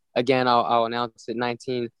game. Again, I'll announce it,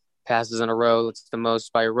 19 passes in a row. It's the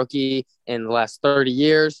most by a rookie in the last 30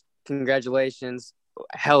 years. Congratulations.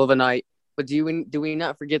 Hell of a night. But do we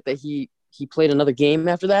not forget that he played another game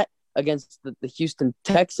after that against the Houston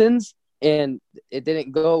Texans, and it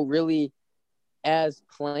didn't go really as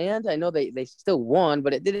planned? I know they still won,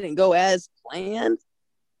 but it didn't go as planned.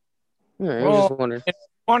 All right, Well, I'm just wondering. if you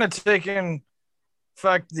want to take in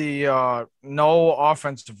effect the no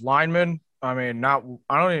offensive lineman, I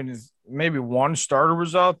mean, maybe one starter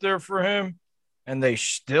was out there for him, and they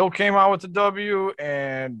still came out with the W,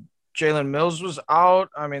 and Jalen Mills was out.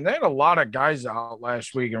 I mean, they had a lot of guys out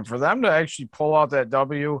last week, and for them to actually pull out that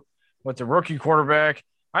W with the rookie quarterback,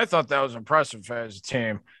 I thought that was impressive as a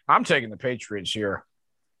team. I'm taking the Patriots here.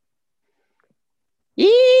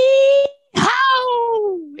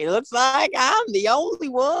 Yee-haw! It looks like I'm the only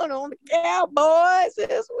one on the Cowboys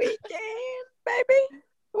this weekend, baby.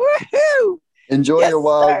 Woohoo! Enjoy Yes, your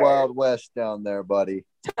wild, sir. wild west down there, buddy.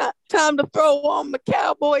 Time to throw on my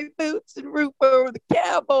cowboy boots and root for the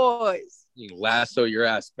Cowboys. You can lasso your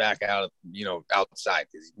ass back out, outside,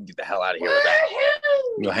 because you can get the hell out of here with that.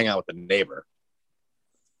 You'll hang out with the neighbor.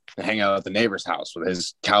 Hang out at the neighbor's house with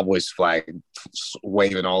his Cowboys flag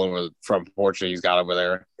waving all over the front porch that he's got over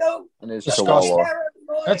there. And his Disgusting.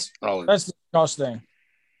 chihuahua. That's disgusting.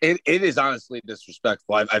 It is honestly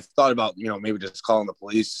disrespectful. I've thought about, maybe just calling the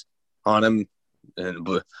police on him.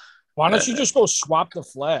 But Why don't you just go swap the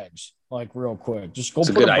flags, like, real quick? Just go. it's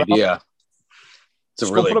a put good Brown- idea. It's a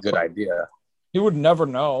Just go really put good idea. He would never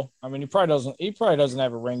know. I mean, he probably doesn't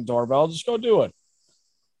have a Ring doorbell. Just go do it.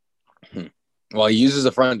 Well, he uses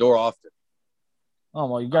the front door often. Oh,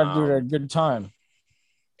 well, you got to do it at a good time.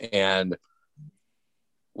 And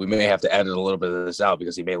we may have to edit a little bit of this out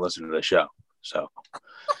because he may listen to the show. So,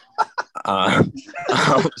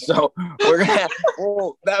 so we're gonna.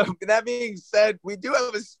 Well, that being said, we do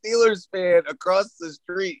have a Steelers fan across the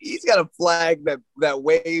street. He's got a flag that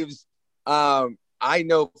waves. I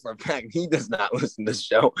know for a fact he does not listen to the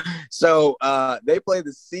show. So they play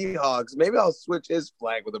the Seahawks. Maybe I'll switch his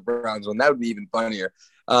flag with the Browns one. That would be even funnier.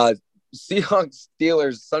 Seahawks,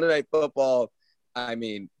 Steelers, Sunday Night Football. I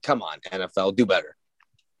mean, come on, NFL, do better.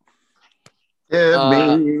 Give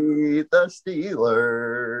me the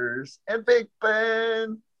Steelers and Big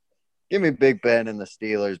Ben. Give me Big Ben and the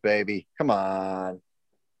Steelers, baby. Come on.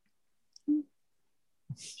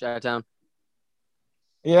 Chi-town.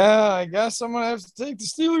 Yeah, I guess I'm gonna have to take the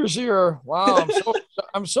Steelers here. Wow,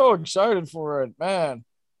 I'm so excited for it, man.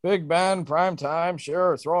 Big Ben, prime time,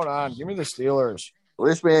 sure, throw it on. Give me the Steelers. At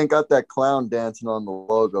least we ain't got that clown dancing on the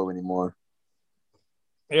logo anymore.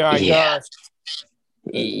 Yeah, I guess.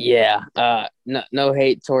 Yeah. No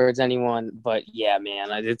hate towards anyone, but yeah, man,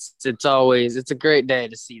 it's a great day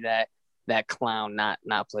to see that clown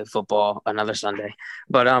not play football another Sunday.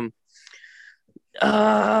 But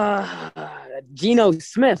Geno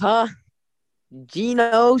Smith, huh?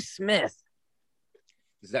 Geno Smith.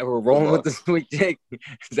 Is that what we're rolling with this week, Jake?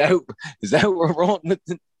 Is that what we're rolling with?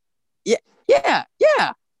 Yeah.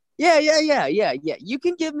 You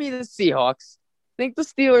can give me the Seahawks. I think the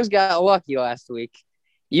Steelers got lucky last week.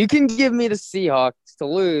 You can give me the Seahawks to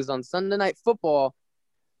lose on Sunday Night Football,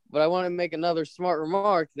 But I want to make another smart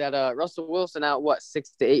remark that Russell Wilson out, 6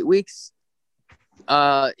 to 8 weeks?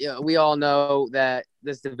 We all know that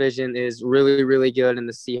this division is really, really good, and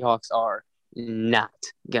the Seahawks are not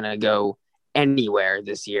going to go anywhere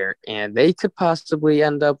this year. And they could possibly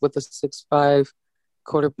end up with a 6'5"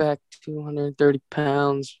 quarterback, 230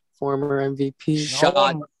 pounds, former MVP.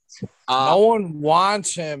 No one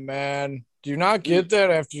wants him, man. Do you not get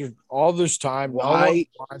that after all this time? No one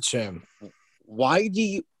wants him. Why do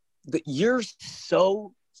you – you're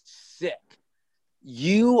so sick.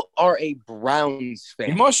 You are a Browns fan.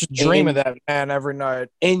 You must dream of that man every night.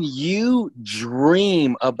 And you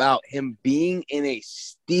dream about him being in a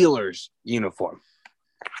Steelers uniform.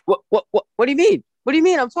 What do you mean? What do you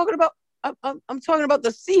mean? I'm talking about the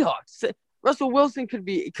Seahawks. Russell Wilson could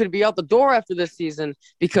be out the door after this season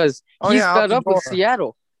because he's fed up with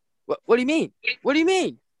Seattle. What do you mean? What do you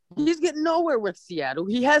mean? He's getting nowhere with Seattle.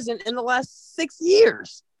 He hasn't in the last 6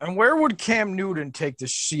 years. And where would Cam Newton take the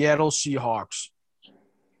Seattle Seahawks?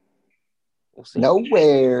 We'll see.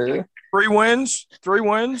 Nowhere. 3 wins? 3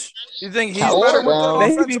 wins? You think he's better with that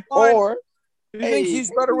offensive line? You think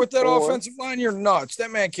he's better with that offensive line? You're nuts.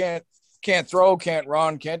 That man can't throw, can't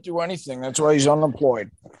run, can't do anything. That's why he's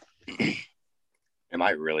unemployed. Am I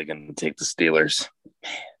really going to take the Steelers?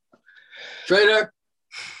 Trader.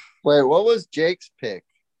 Wait, what was Jake's pick?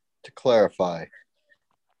 To clarify,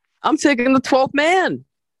 I'm taking the 12th man.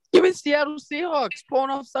 Give me Seattle Seahawks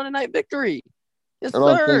pulling off Sunday night victory. Yes,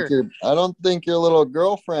 sir. I don't think your little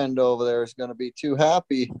girlfriend over there is going to be too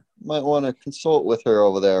happy. You might want to consult with her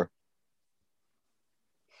over there.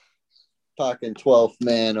 Talking 12th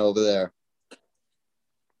man over there.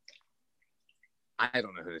 I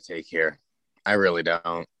don't know who to take here. I really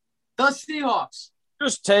don't. The Seahawks.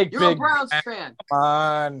 Just take You're a Browns fan. Come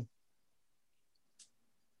on.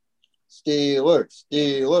 Steelers.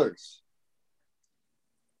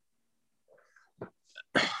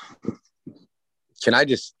 Can I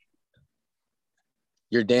just –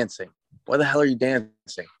 you're dancing. Why the hell are you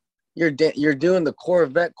dancing? You're doing the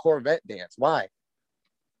Corvette dance. Why?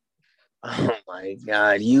 Oh, my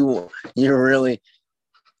God. You're really –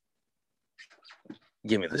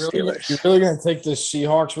 give me the Steelers. You're really going to take the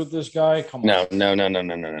Seahawks with this guy? Come on. No.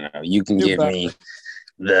 You can give me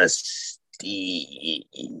the Steelers.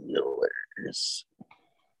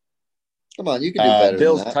 Come on, you can do better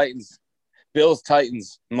Bills, than that. Bills,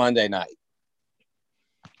 Titans, Monday night.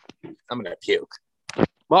 I'm going to puke.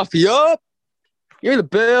 Mafia. You're the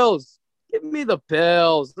Bills. Give me the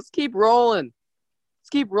Bills. Let's keep rolling.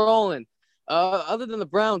 Other than the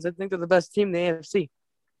Browns, I think they're the best team in the AFC.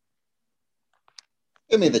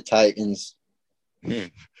 Give me the Titans.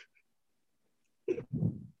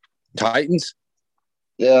 Titans?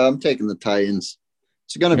 Yeah, I'm taking the Titans.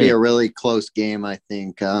 It's going to be a really close game, I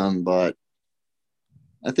think, but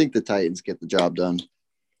I think the Titans get the job done.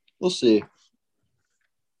 We'll see.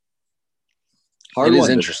 It is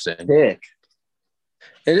interesting. It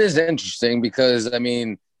is interesting because, I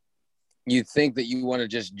mean, you'd think that you want to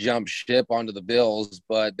just jump ship onto the Bills,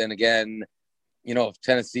 but then again, you know, if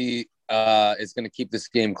Tennessee is going to keep this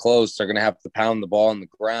game close, they're going to have to pound the ball on the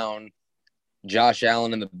ground. Josh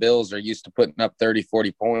Allen and the Bills are used to putting up 30,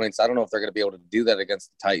 40 points. I don't know if they're going to be able to do that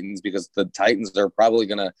against the Titans because the Titans are probably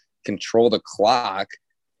going to control the clock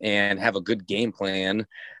and have a good game plan.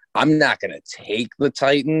 I'm not going to take the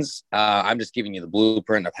Titans. I'm just giving you the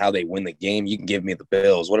blueprint of how they win the game. You can give me the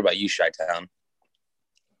Bills. What about you, Chi-Town?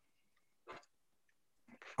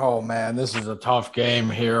 Oh, man, this is a tough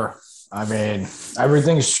game here. I mean,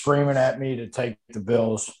 everything's screaming at me to take the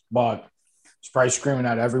Bills, but it's probably screaming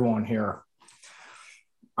at everyone here.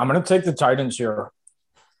 I'm going to take the Titans here.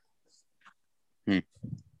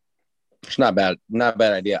 It's not bad. Not a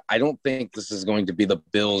bad idea. I don't think this is going to be the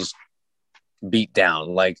Bills beat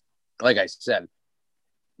down. Like I said,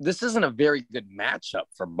 this isn't a very good matchup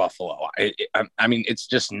for Buffalo. I mean, it's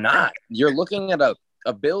just not. You're looking at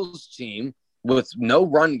a Bills team with no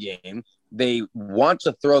run game. They want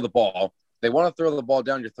to throw the ball. They want to throw the ball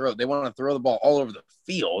down your throat. They want to throw the ball all over the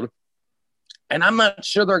field. And I'm not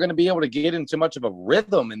sure they're going to be able to get into much of a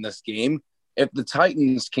rhythm in this game if the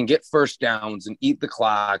Titans can get first downs and eat the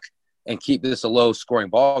clock and keep this a low-scoring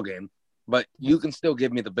ball game. But you can still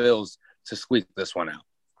give me the Bills to squeak this one out.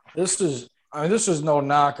 This is no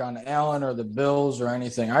knock on Allen or the Bills or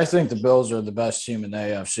anything. I think the Bills are the best team in the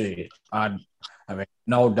AFC. I mean,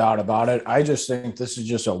 no doubt about it. I just think this is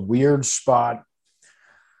just a weird spot.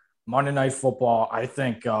 Monday Night Football, I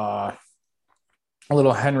think a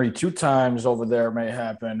little Henry 2 times over there may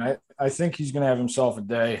happen. I think he's going to have himself a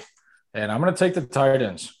day. And I'm going to take the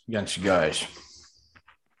Titans against you guys.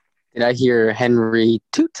 Did I hear Henry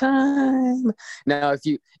 2-time? Now,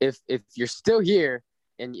 if you're still here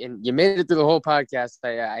and you made it through the whole podcast,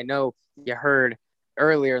 I know you heard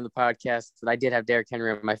earlier in the podcast that I did have Derrick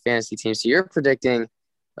Henry on my fantasy team. So you're predicting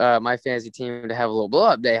my fantasy team to have a little blow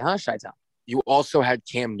up day, huh, Chi-Town? You also had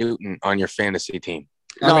Cam Newton on your fantasy team.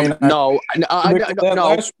 No. I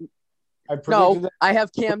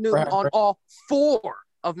have Cam Newton Right. on all 4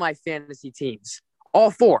 of my fantasy teams. All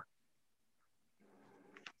 4.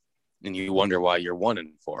 And you wonder why you're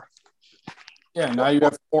 1-4. Yeah, now you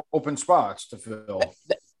have 4 open spots to fill.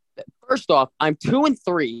 First off, I'm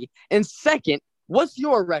 2-3. And second, what's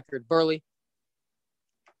your record, Burley?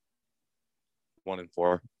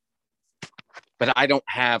 1-4. But I don't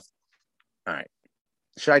have. All right.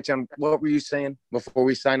 Shai-Chan, what were you saying before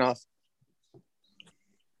we sign off?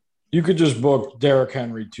 You could just book Derrick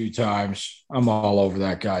Henry 2 times. I'm all over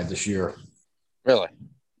that guy this year. Really?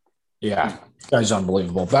 Yeah, guy's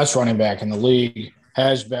unbelievable. Best running back in the league.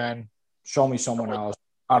 Has been. Show me someone else.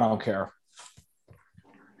 I don't care.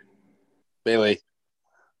 Bailey,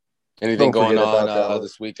 anything Don't going forget on about that.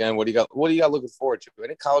 this weekend? What do you got? What do you got looking forward to?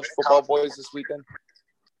 Any college football boys this weekend?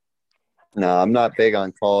 No, I'm not big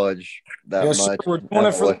on college that Yes, much. we're doing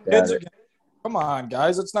it for the Looked at kids it. again. Come on,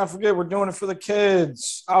 guys. Let's not forget we're doing it for the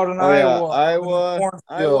kids out in Oh, yeah. Iowa.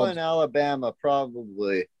 Iowa and Alabama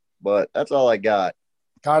probably, but that's all I got.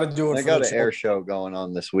 Got to do it. I for got the an air children. show going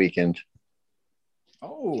on this weekend.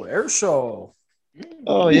 Oh, air show.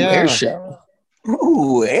 Oh Ooh, yeah, air show.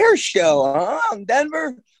 Ooh, air show, huh? In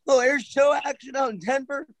Denver, little air show action out in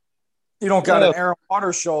Denver. You don't got Yeah. an air and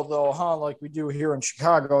water show though, huh? Like we do here in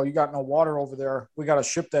Chicago. You got no water over there. We got to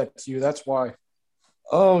ship that to you. That's why.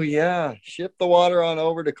 Oh yeah. Ship the water on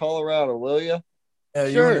over to Colorado, will you? Yeah,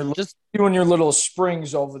 Sure, you and your little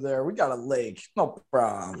springs over there. We got a lake. No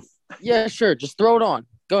problem. Yeah, sure. Just throw it on.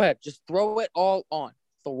 Go ahead. Just throw it all on.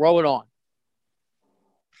 Throw it on.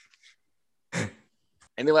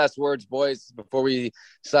 Any last words, boys, before we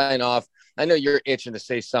sign off? I know you're itching to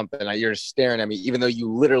say something. You're staring at me, even though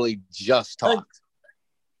you literally just talked.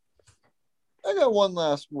 I got one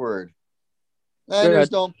last word. ahead. Niners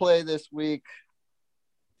don't play this week.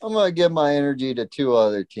 I'm gonna give my energy to 2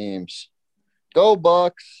 other teams. Go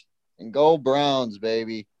Bucks and go Browns,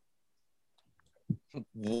 baby.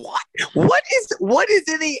 What? What is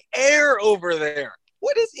in the air over there?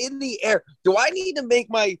 What is in the air? Do I need to make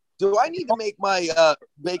my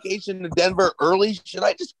vacation to Denver early? Should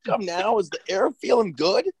I just come now? Is the air feeling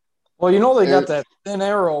good? Well, you know they got that thin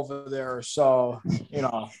air over there, so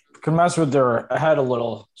can mess with their head a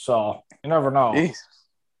little. So you never know.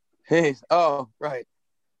 Hey. Oh, right.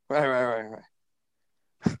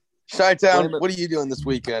 Chi-Town, what are you doing this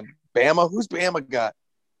weekend? Bama? Who's Bama got?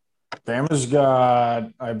 Bama's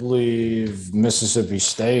got, I believe, Mississippi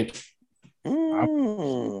State.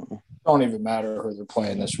 Mm. Don't even matter who they're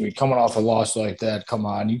playing this week. Coming off a loss like that, come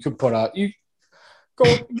on. You could put out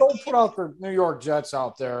go put out the New York Jets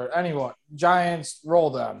out there. Anyone, Giants, roll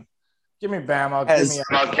them. Give me Bama.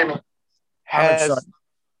 Has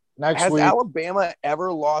Next week, Alabama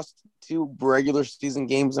ever lost 2 regular season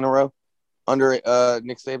games in a row under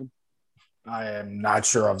Nick Saban? I am not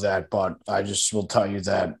sure of that, but I just will tell you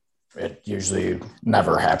that it usually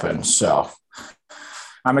never happens. So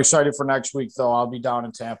I'm excited for next week, though. I'll be down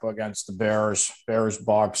in Tampa against the Bears,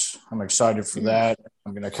 Bucks. I'm excited for that.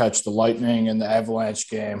 I'm going to catch the Lightning in the Avalanche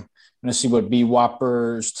game. I'm going to see what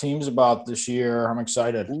B-Whoppers team's about this year. I'm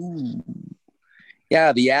excited. Ooh.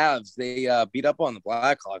 Yeah, the Avs, they beat up on the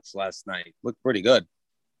Blackhawks last night. Looked pretty good.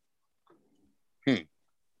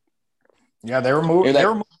 Yeah, they were moving. They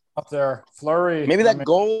were moving up there. Fleury. Maybe that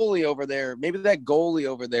goalie over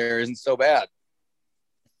there isn't so bad.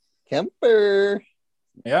 Kemper.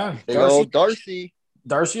 Yeah, Darcy.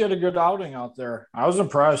 Darcy had a good outing out there. I was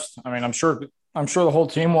impressed. I mean, I'm sure the whole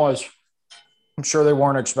team was. I'm sure they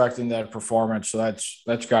weren't expecting that performance, so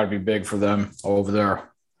that's got to be big for them over there.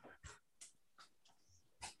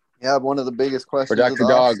 Yeah, one of the biggest questions For Dr. of the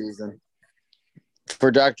Dog. offseason.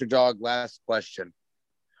 For Dr. Dog, last question.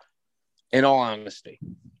 In all honesty,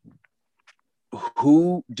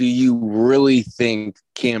 who do you really think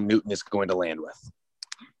Cam Newton is going to land with?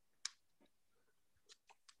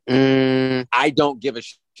 I don't give a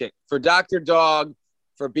shit. For Dr. Dog,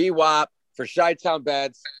 for BWAP, for Chi-Town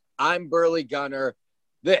Beds, I'm Burley Gunner.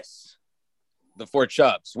 This, the Four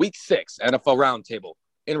Chubs, Week 6 NFL Roundtable.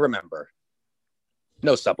 And remember,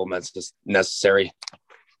 no supplements is necessary.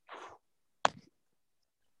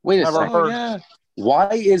 Wait a second. Yeah. Why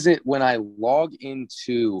is it when I log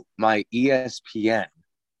into my ESPN,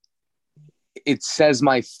 it says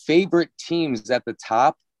my favorite teams at the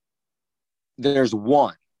top? There's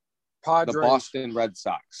one, Padres. the Boston Red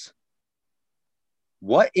Sox.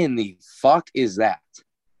 What in the fuck is that?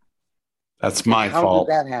 That's my How fault.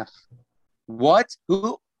 did that happen? What?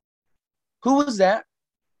 Who was that?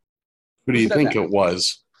 Who do you said think that? it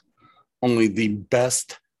was? Only the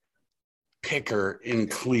best picker in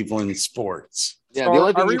Cleveland sports. Yeah, So the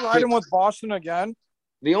only are thing we you riding pick, with Boston again?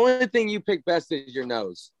 the only thing you pick best is your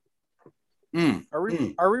nose. Are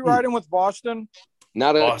we riding with Boston?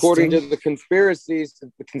 Not Boston? according to the conspiracies.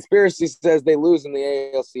 The conspiracy says they lose in the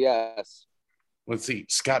ALCS. Let's see.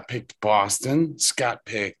 Scott picked Boston. Scott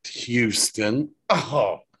picked Houston.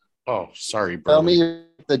 Oh, sorry, Tell Burley. me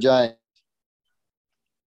the Giants.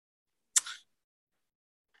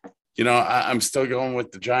 You know, I'm still going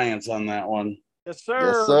with the Giants on that one. Yes, sir.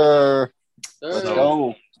 Yes, sir. Let's So-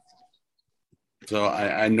 go. So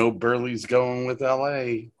I know Burley's going with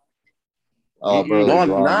LA. Oh, Burley's No, I'm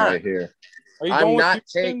wrong not. right here. Are you I'm going with not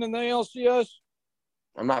Houston in the ALCS?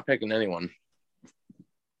 I'm not picking anyone.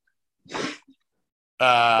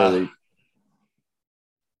 Burley.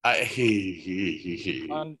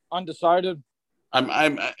 Undecided.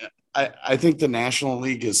 I think the National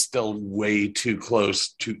League is still way too close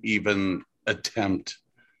to even attempt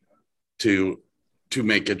to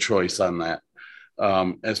make a choice on that.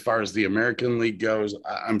 As far as the American League goes,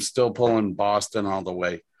 I'm still pulling Boston all the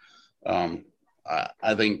way.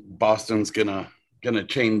 I think Boston's gonna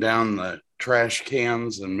chain down the trash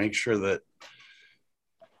cans and make sure that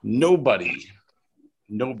nobody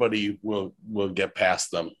will get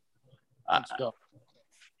past them. Let's go.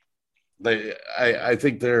 I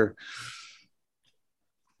think they're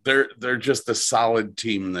just a solid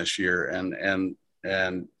team this year, and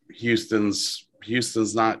Houston's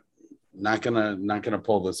not gonna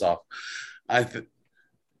pull this off. I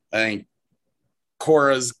think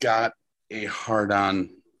Cora's got a hard on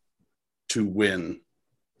to win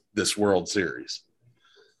this World Series.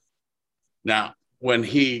 Now, when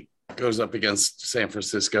he goes up against San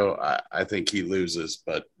Francisco, I think he loses,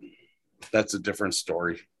 but that's a different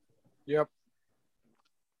story. Yep.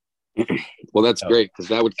 Well, that's great because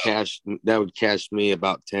that would cash me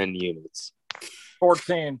about 10 units.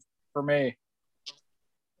 14 for me.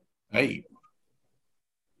 Hey,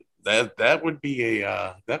 that would be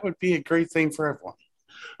a great thing for everyone.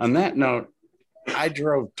 On that note, I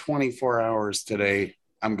drove 24 hours today.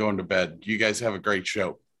 I'm going to bed. You guys have a great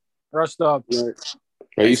show. Rest up. Are you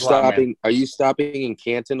Thanks a lot, man. stopping? Are you stopping in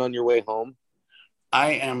Canton on your way home?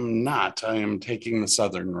 I am not. I am taking the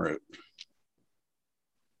southern route.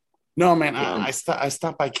 No, man, I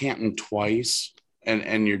stopped by Canton twice,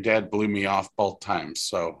 and your dad blew me off both times.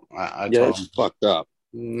 So I Yeah, told him it's fucked up.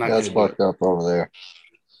 not That's gonna do fucked up over there.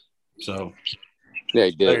 it. So Yeah,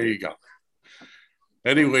 he there did. you go.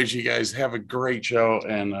 Anyways, you guys have a great show,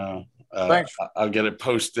 and Thanks. I'll get it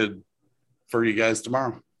posted for you guys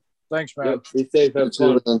tomorrow. Thanks, man. Yep, be safe. Have You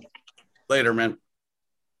too, fun. man. Later, man.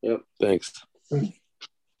 Yep, thanks.